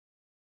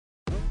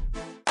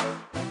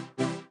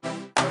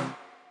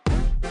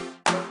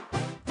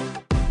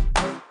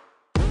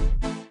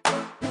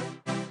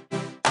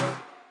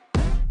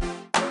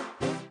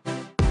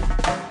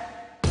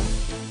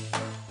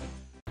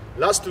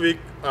Last week,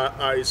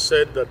 I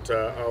said that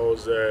I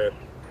was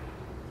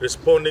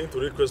responding to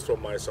requests from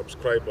my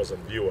subscribers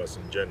and viewers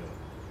in general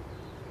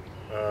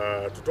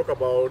to talk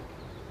about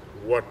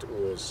what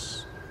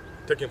was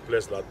taking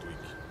place last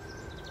week,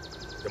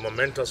 the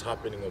momentous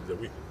happening of the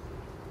week.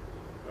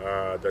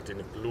 That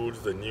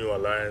includes the new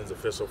alliance, the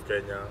face of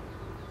Kenya,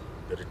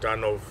 the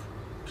return of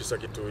Kisa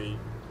Kitui,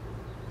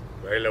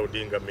 Raila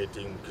Odinga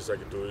meeting, Kisa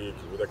Kitui,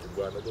 Kivuda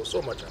Kibwana. There was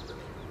so much happening.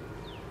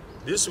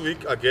 This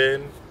week,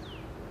 again,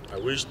 I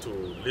wish to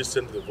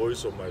listen to the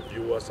voice of my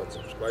viewers and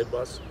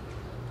subscribers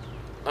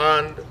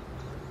and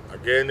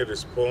again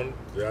respond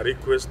to their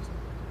request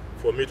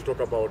for me to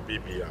talk about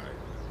BBI.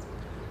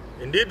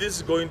 Indeed, this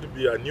is going to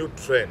be a new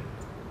trend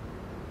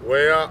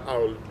where I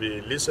will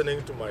be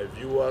listening to my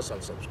viewers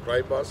and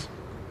subscribers,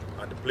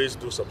 and please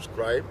do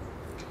subscribe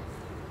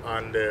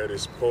and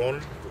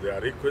respond to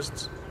their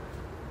requests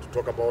to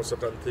talk about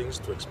certain things,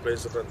 to explain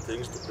certain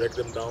things, to break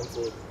them down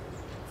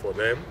for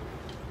them,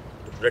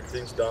 to break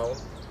things down.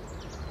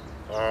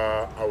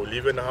 I will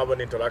even have an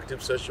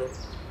interactive session.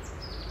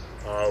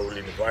 I will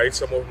invite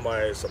some of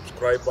my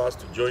subscribers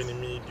to join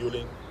me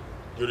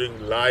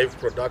during live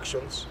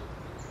productions.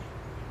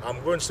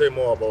 I'm going to say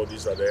more about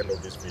this at the end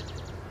of this video.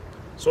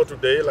 So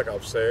today, like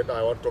I've said,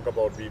 I want to talk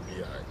about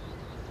BBI,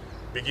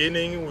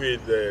 beginning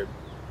with the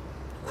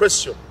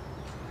question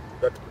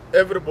that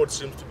everybody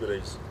seems to be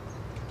raising.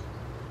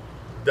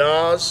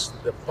 Does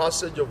the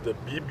passage of the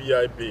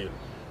BBI bill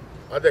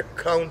at the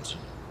county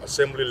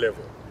assembly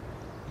level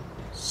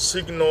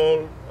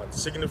signal and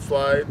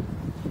signify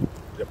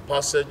the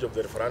passage of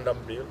the referendum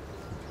bill,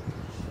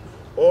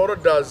 or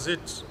does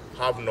it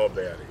have no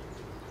bearing?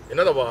 In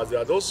other words, there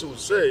are those who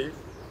say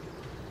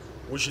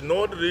we should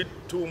not read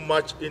too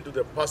much into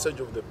the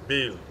passage of the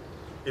bill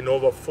in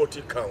over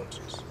 40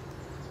 counties,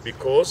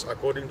 because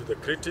according to the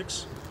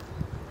critics,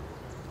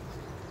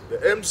 the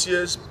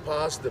MCAs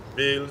passed the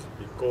bills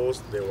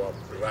because they were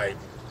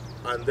bribed,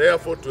 and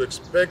therefore to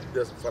expect the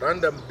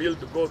referendum bill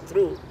to go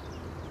through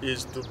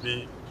is to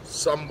be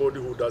somebody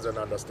who doesn't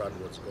understand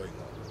what's going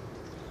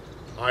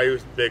on. I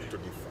beg to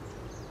differ.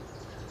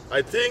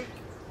 I think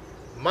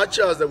much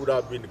as there would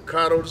have been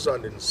carrots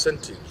and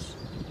incentives,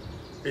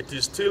 it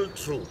is still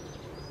true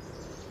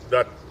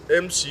that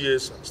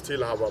MCAs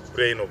still have a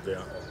brain of their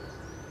own.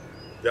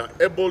 They are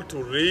able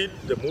to read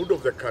the mood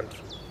of the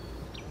country.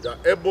 They are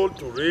able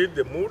to read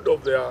the mood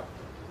of their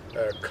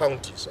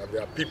counties and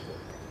their people.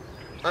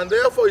 And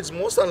therefore, it's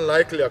most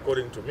unlikely,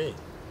 according to me,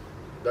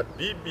 that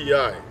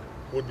BBI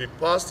would be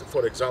passed,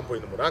 for example,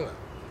 in Murang'a,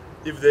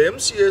 if the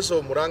MCAs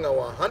of Murang'a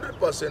were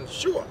 100%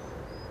 sure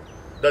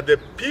that the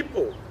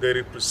people they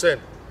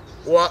represent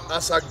were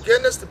as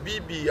against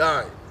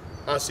BBI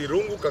as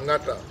Irungu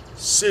Kangata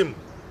seemed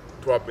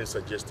to have been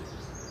suggesting.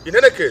 In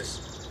any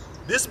case,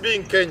 this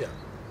being Kenya,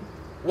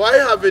 why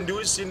haven't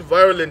we seen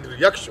violent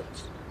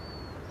reactions?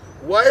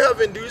 Why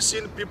haven't we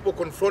seen people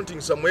confronting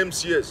some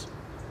MCAs,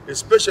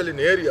 especially in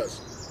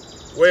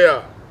areas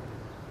where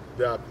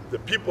the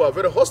people are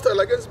very hostile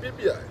against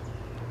BBI?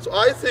 So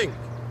I think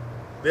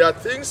there are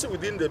things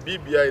within the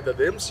BBI that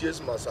the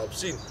MCAs must have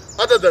seen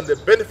other than the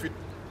benefit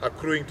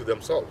accruing to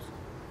themselves.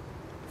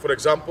 For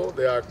example,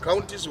 there are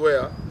counties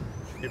where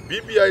if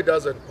BBI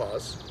doesn't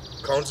pass,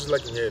 counties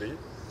like Nyeri,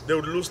 they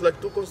would lose like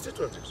 2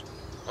 constituencies,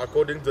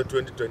 according to the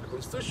 2020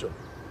 constitution.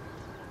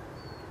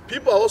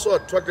 People are also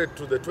attracted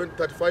to the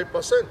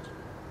 35%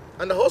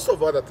 and a host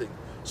of other things.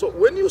 So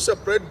when you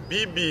separate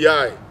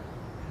BBI,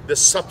 the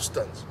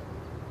substance,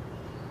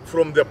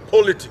 from the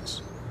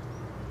politics,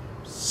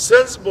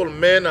 sensible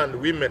men and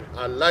women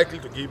are likely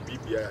to give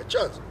BBI a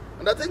chance.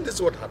 And I think this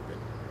is what happened.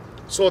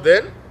 So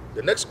then,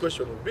 the next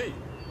question would be,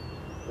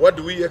 what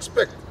do we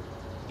expect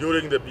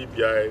during the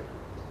BBI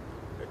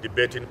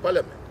debate in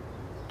Parliament?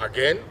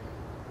 Again,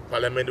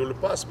 Parliament will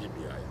pass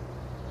BBI,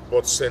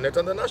 both Senate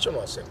and the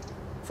National Assembly,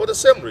 for the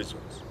same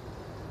reasons.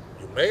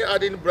 You may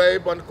add in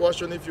bribe and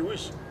coercion if you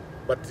wish,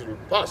 but it will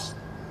pass.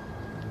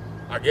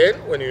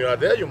 Again, when you are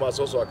there, you must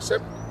also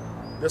accept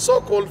the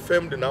so-called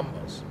famed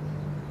numbers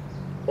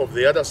of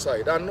the other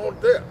side are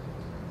not there.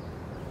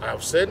 I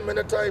have said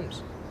many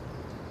times,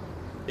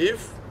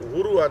 if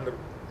Uhuru and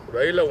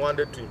Raila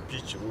wanted to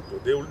impeach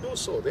Ruto, they will do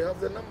so. They have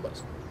the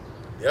numbers.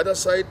 The other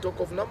side talk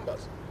of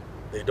numbers.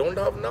 They don't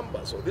have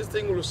numbers. So this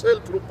thing will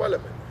sail through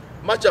Parliament.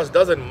 Much as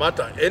doesn't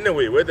matter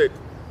anyway whether it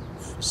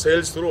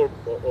sails through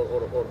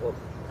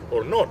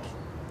or not.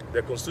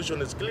 The Constitution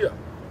is clear.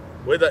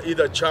 Whether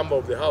either chamber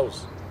of the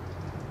House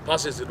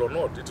passes it or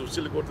not, it will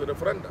still go to the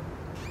referendum.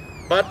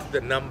 But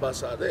the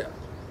numbers are there.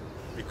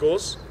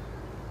 Because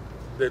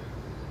the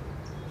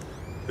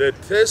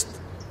test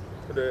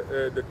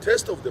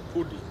of the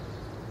pudding,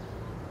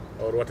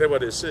 or whatever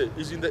they say,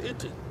 is in the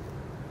eating.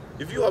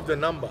 If you have the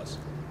numbers,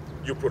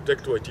 you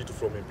protect Waititu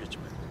from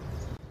impeachment.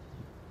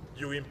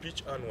 You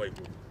impeach Anne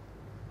Waiguru.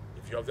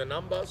 If you have the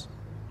numbers,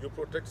 you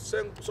protect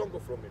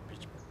Sonko from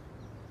impeachment.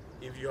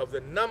 If you have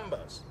the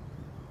numbers,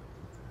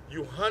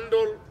 you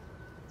handle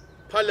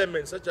Parliament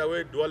in such a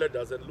way Duale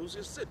doesn't lose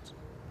his seat.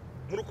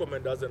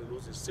 Murkomen doesn't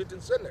lose his seat in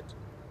Senate.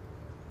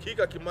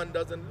 Kika Kiman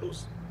doesn't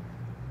lose.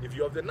 If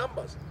you have the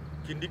numbers,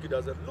 Kindiki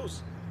doesn't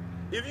lose.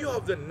 If you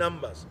have the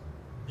numbers,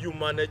 you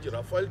manage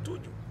Raphael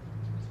Tuju.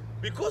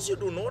 Because you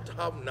do not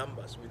have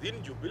numbers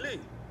within Jubilee,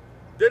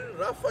 then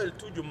Raphael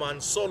Tuju man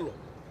solo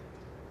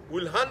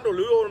will handle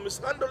you or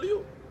mishandle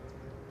you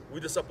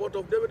with the support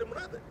of David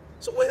Murathe.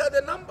 So we have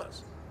the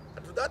numbers.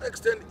 And to that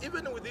extent,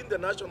 even within the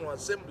National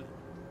Assembly,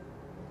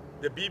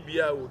 the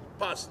BBI would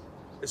pass,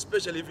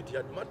 especially if it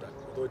had mattered,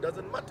 although it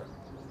doesn't matter.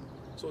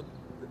 So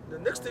the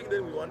next thing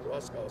then we want to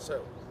ask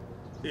ourselves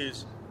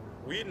is,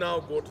 we now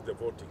go to the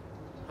voting.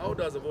 How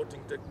does the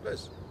voting take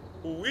place?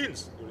 Who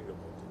wins during the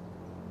voting?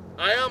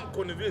 I am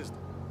convinced,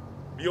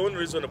 beyond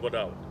reasonable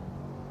doubt,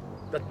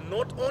 that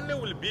not only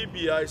will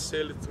BBI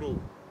sail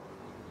through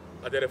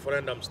at the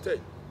referendum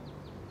stage,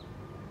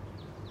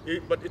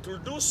 but it will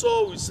do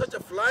so with such a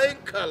flying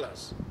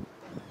colors,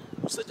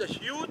 with such a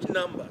huge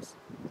numbers,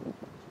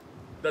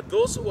 that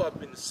those who have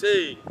been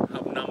saying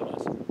have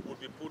numbers will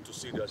be put to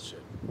serious shame.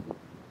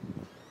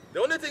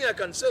 The only thing I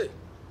can say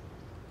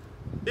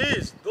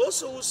is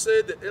those who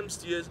say the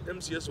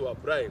MCS were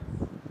bribed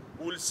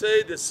will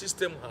say the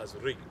system has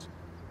rigged.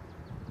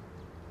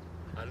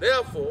 And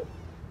therefore,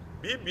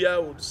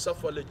 BBI would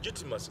suffer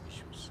legitimacy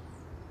issues.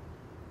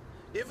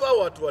 If I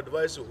were to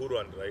advise Uhuru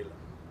and Raila,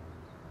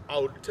 I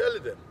would tell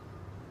them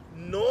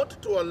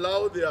not to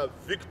allow their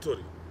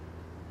victory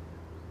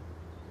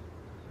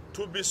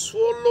to be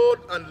swallowed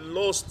and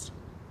lost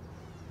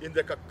in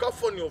the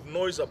cacophony of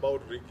noise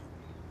about rigging.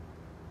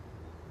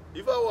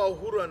 If I were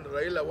Uhuru and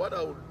Raila, what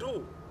I would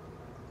do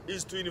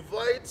is to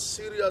invite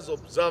serious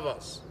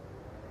observers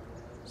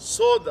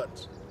so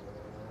that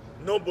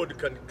nobody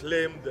can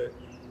claim the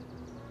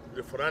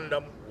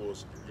referendum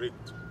was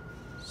rigged,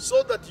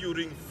 so that you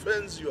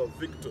ring-fence your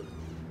victory.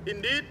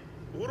 Indeed,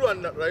 Uhuru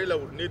and Raila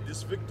would need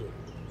this victory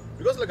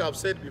because, like I've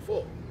said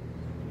before,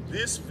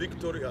 this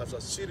victory has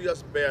a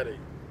serious bearing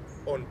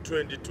on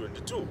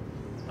 2022,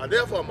 and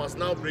therefore I must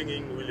now bring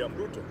in William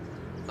Ruto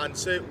and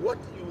say, what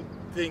do you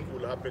think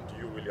will happen to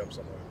you, William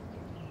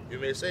Samoei? You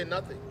may say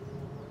nothing.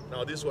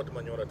 Now this is what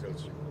Manyora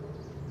tells you.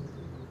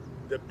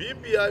 The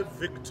BBI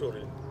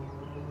victory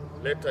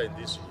later in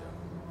this year,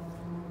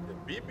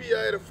 the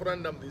BBI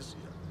referendum this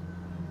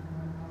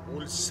year,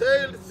 will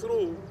sail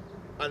through,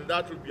 and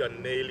that will be a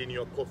nail in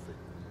your coffin,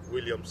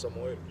 William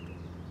Samoei.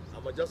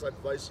 I'm just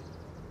advising.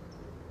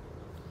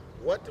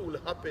 What will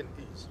happen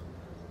is,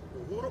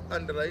 Uhuru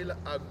and Raila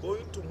are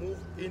going to move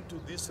into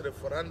this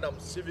referendum,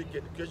 civic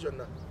education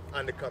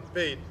and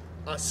campaign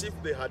as if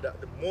they had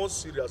the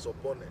most serious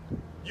opponent.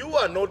 You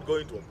are not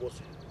going to oppose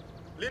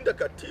it. Linda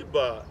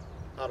Katiba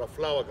are a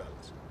flower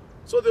girls.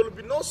 So there will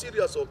be no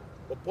serious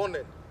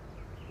opponent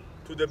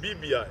to the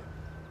BBI.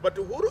 But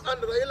Uhuru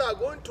and Raila are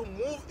going to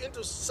move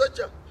into such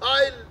a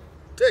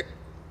high-tech,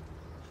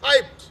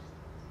 hyped,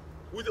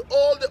 with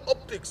all the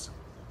optics,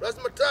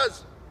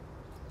 razzmatazz.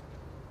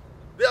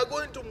 They are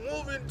going to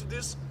move into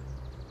this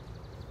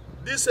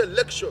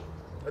election,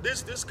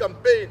 this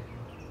campaign,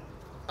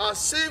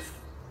 as if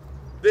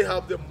they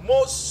have the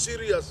most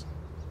serious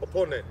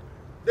opponent.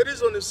 The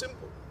reason is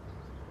simple.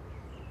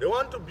 They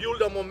want to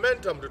build a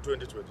momentum to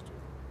 2022.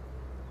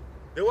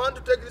 They want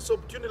to take this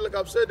opportunity, like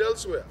I've said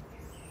elsewhere,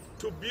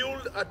 to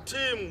build a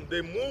team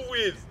they move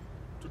with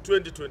to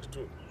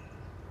 2022.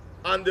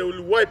 And they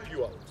will wipe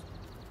you out.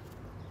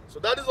 So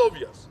that is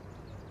obvious.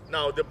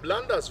 Now, the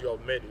blunders you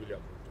have made,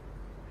 William,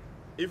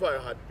 if I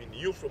had been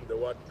you from the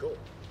word go,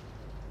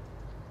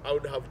 I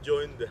would have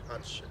joined the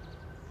handshake.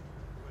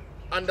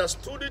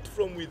 Understood it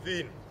from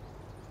within.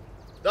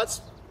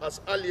 That's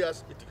as early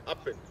as it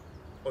happened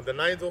on the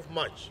 9th of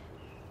March,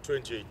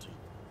 2018.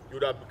 You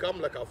would have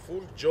become like a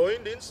fool,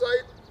 joined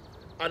inside,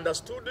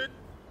 understood it,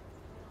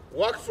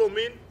 worked from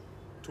in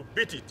to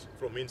beat it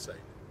from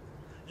inside.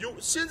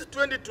 Since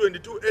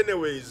 2022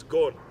 anyway is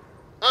gone.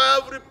 I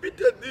have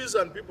repeated this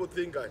and people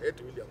think I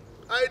hate William.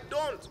 I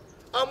don't.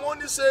 I'm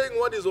only saying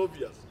what is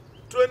obvious.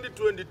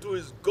 2022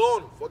 is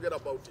gone. Forget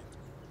about it.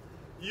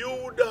 You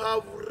would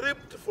have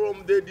ripped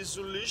from the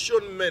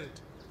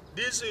disillusionment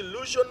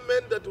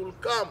that will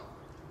come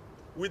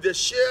with the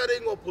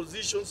sharing of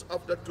positions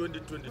after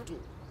 2022.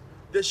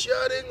 The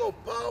sharing of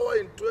power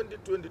in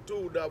 2022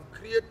 would have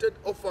created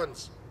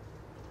orphans,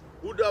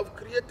 would have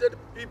created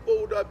people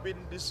who would have been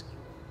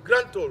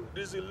disgruntled,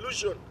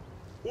 disillusioned,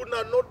 who would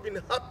have not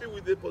been happy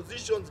with the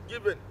positions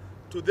given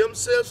to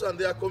themselves and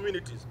their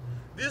communities.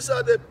 These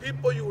are the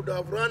people you would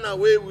have run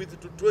away with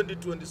to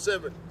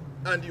 2027,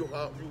 and you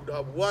would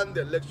have won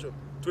the election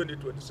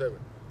 2027.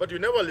 But you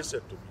never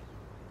listened to me.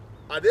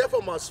 I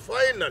therefore must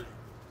finally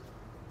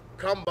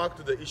come back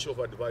to the issue of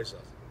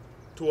advisors,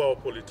 to our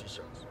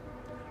politicians.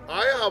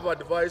 I have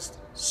advised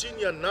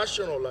senior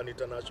national and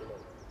international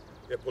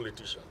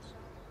politicians.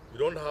 You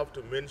don't have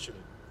to mention,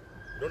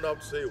 you don't have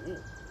to say who.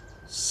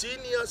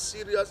 Senior,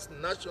 serious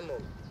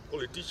national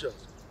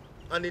politicians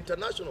and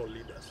international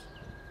leaders.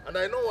 And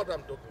I know what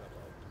I'm talking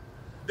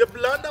about. The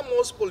blunder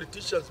most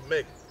politicians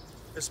make,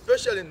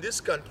 especially in this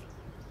country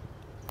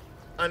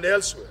and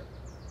elsewhere,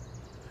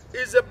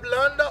 is a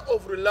blunder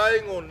of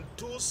relying on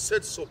two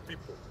sets of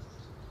people.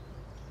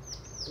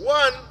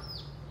 One,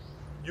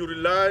 you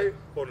rely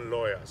on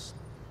lawyers.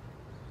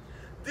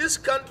 This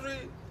country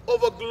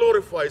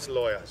over-glorifies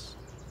lawyers.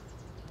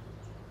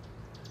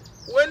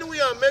 When we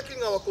are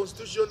making our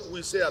constitution,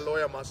 we say a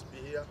lawyer must be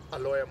here, a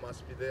lawyer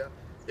must be there.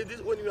 It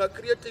is when we are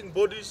creating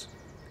bodies,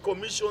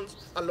 commissions,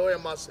 a lawyer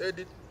must head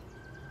it.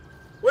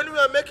 When we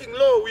are making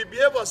law, we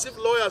behave as if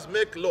lawyers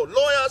make law.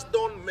 Lawyers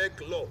don't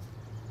make law.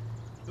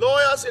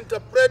 Lawyers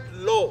interpret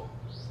law.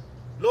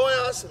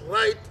 Lawyers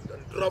write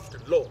and draft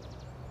law.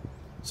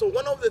 So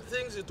one of the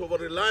things is to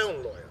over-rely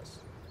on lawyers,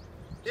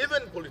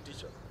 even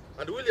politicians.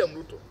 And William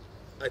Ruto,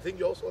 I think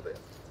you're also there.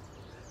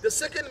 The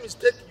second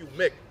mistake you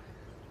make,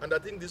 and I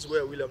think this is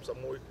where William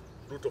Samoei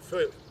Ruto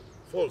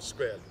falls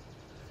squarely,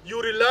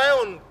 you rely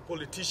on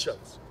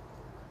politicians.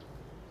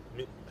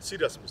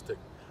 Serious mistake.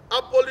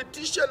 A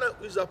politician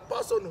is a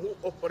person who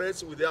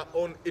operates with their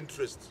own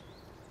interests.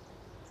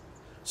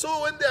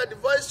 So when they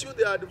advise you,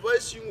 they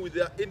advise you with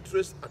their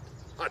interests at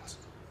heart.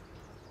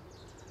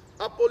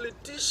 A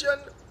politician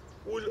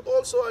will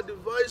also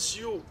advise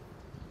you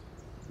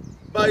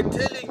by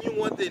telling you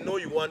what they know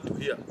you want to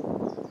hear.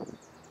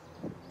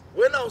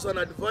 When I was an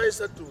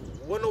advisor to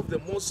one of the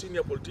most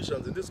senior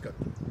politicians in this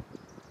country,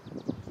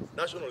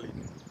 nationally,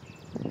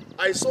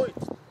 I saw it.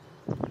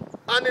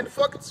 And in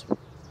fact,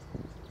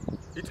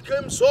 it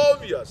became so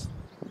obvious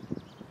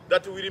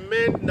that we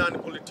remained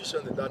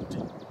non-politicians in that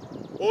team.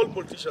 All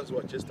politicians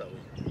were chased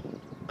away,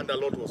 and a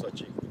lot was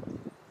achieved.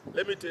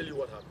 Let me tell you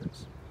what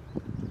happens.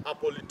 A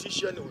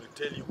politician will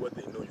tell you what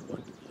they know you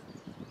want to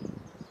hear.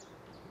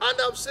 And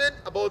I've said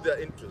about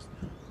their interests.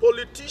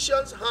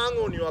 Politicians hang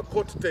on your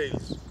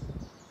coattails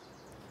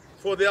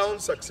for their own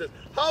success.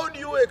 How do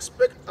you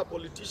expect a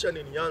politician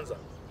in Nyanza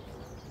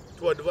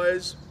to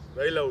advise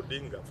Raila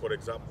Odinga, for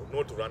example,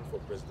 not to run for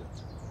president?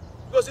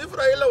 Because if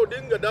Raila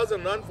Odinga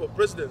doesn't run for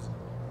president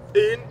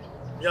in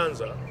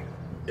Nyanza,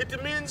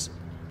 it means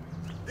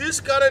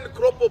this current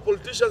crop of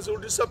politicians will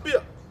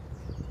disappear.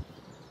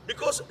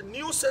 Because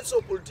new sets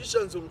of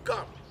politicians will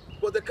come.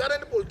 But the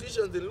current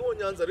politicians in Luo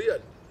Nyanza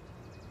really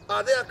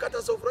are they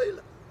cutters of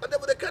Raila. And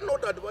therefore they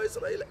cannot advise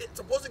Raila.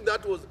 Supposing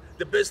that was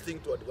the best thing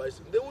to advise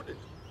him, they wouldn't.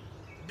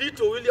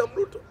 Ditto William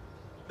Ruto.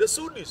 The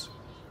Sudis.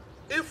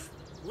 If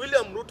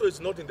William Ruto is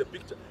not in the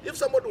picture, if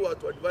somebody were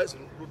to advise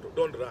Ruto,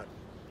 don't run,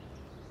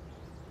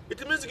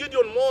 it means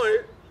Gideon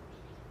Moi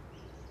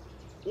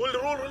will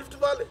rule Rift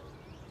Valley.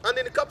 And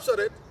in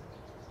Kapsaret,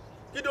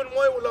 Gideon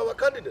Moi will have a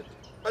candidate.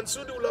 And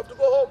Sudi will have to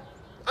go home.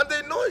 And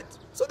they know it.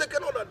 So they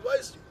cannot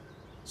advise you.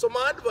 So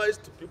my advice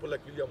to people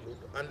like William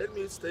Ruto, and let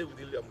me stay with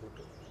William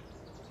Ruto,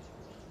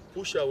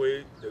 push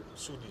away the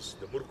Sudis,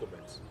 the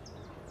Murkomens,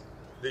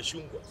 the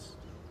Shungwas,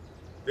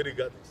 the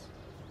Rigathis,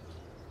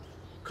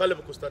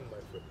 Caleb Kustan, my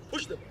friend.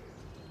 Push them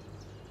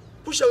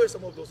out. Push away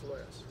some of those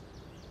lawyers.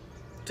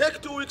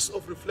 Take 2 weeks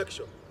of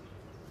reflection.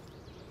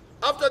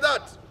 After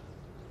that,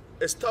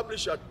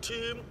 establish a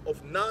team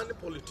of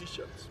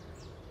non-politicians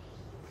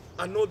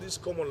and not these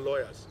common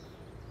lawyers.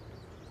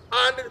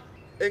 And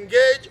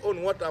engage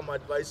on what I'm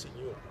advising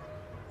you.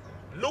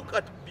 Look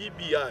at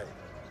BBI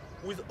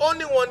with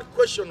only one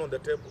question on the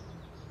table.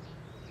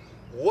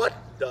 What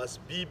does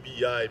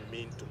BBI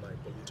mean to my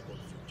political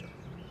future?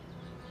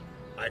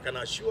 I can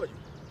assure you,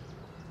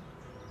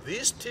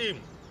 this team,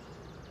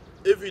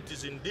 if it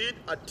is indeed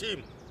a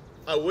team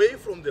away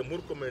from the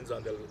Murkomens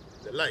and the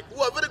like,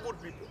 who are very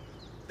good people,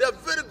 they are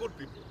very good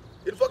people.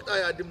 In fact,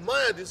 I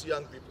admire these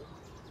young people.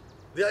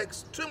 They are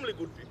extremely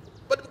good people.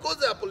 But because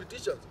they are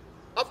politicians,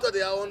 after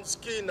their own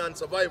skin and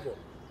survival,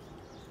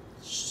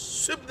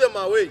 sweep them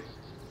away.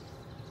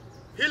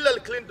 Bill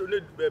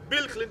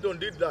Clinton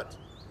did that.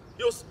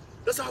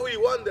 That's how he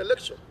won the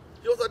election.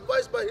 He was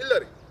advised by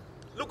Hillary.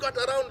 Look at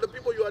around the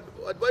people you are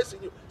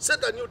advising you.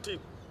 Set a new team.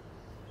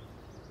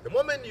 The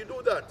moment you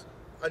do that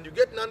and you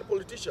get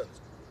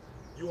non-politicians,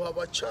 you have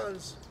a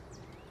chance.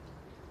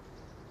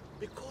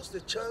 Because the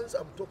chance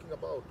I'm talking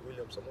about,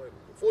 William Samoei,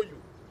 for you,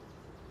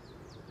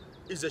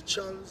 is a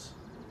chance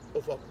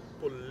of a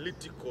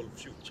political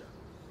future,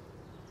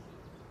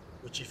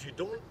 which if you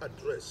don't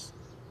address,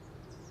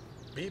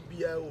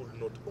 BBI will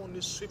not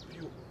only sweep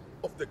you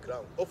off the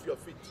ground, off your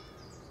feet,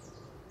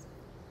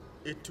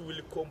 it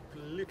will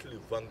completely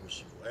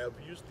vanquish you. I have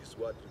used this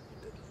word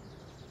repeatedly.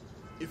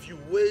 If you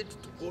wait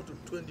to go to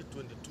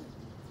 2022,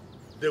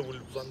 they will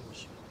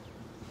vanquish you.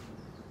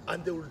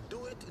 And they will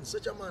do it in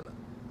such a manner,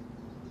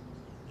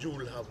 you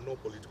will have no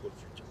political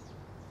future.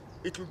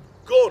 It will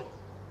go.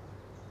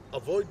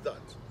 Avoid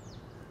that.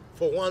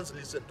 For once,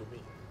 listen to me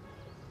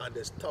and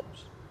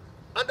establish.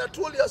 And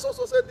Atuoli has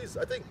also said this,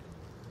 I think,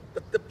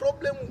 that the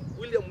problem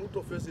William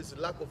Ruto faces is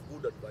lack of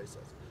good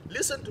advisors.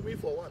 Listen to me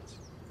for once.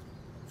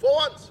 For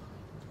once.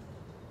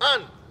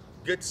 And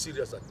get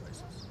serious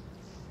advisors.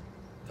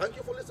 Thank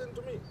you for listening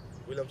to me,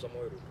 William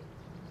Samoei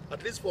Ruto.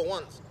 At least for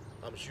once,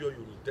 I'm sure you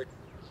will take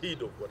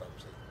heed of what I'm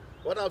saying.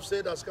 What I've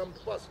said has come to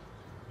pass.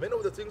 Many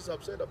of the things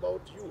I've said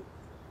about you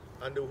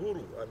and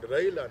Uhuru and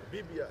Raila and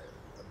BBI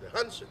the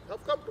handshake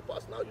have come to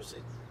pass. Now you see,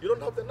 you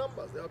don't have the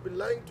numbers. They have been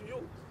lying to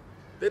you.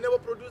 They never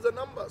produce the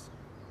numbers.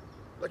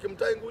 Like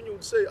Mtai Ngunyi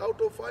would say, out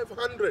of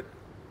 500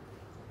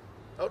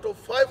 Out of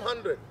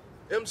 500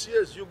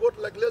 MCAs, you got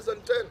like less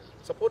than 10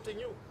 supporting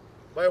you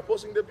by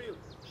opposing the bill.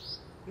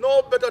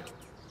 No better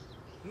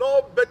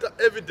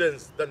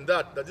evidence than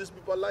that these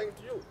people are lying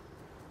to you.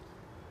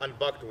 And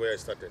back to where I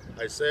started.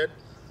 I said,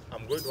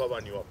 I'm going to have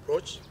a new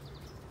approach.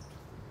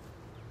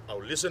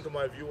 I'll listen to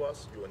my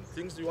viewers. You want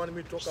things you want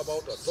me to talk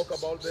about, I'll talk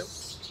about them.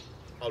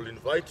 I'll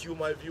invite you,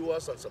 my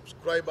viewers and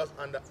subscribers,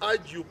 and I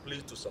urge you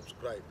please to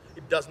subscribe.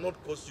 It does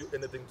not cost you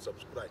anything to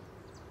subscribe.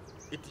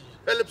 It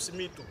helps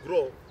me to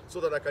grow so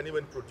that I can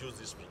even produce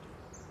this video.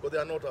 But they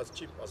are not as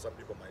cheap as some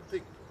people might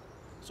think.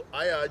 So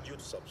I urge you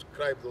to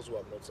subscribe, those who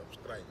have not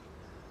subscribed.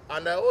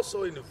 And I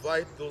also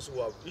invite those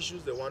who have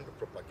issues they want to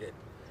propagate.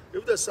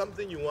 If there's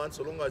something you want,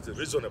 so long as it's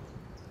reasonable,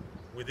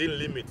 within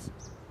limits,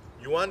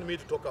 you want me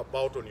to talk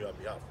about on your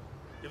behalf.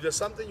 If there's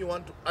something you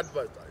want to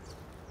advertise,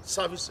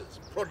 services,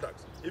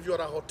 products, if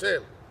you're a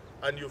hotel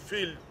and you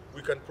feel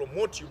we can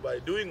promote you by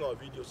doing our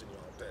videos in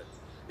your hotel,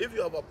 if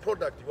you have a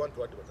product you want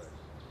to advertise,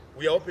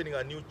 we are opening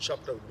a new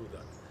chapter to do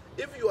that.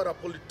 If you are a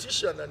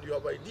politician and you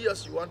have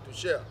ideas you want to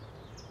share,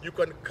 you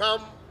can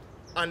come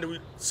and we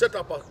set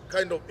up a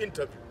kind of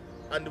interview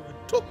and we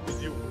talk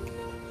with you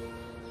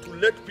to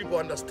let people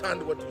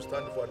understand what you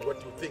stand for and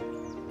what you think.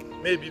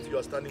 Maybe if you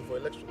are standing for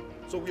election.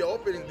 So we are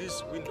opening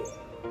this window.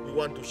 We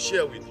want to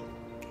share with you.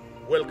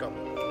 Welcome.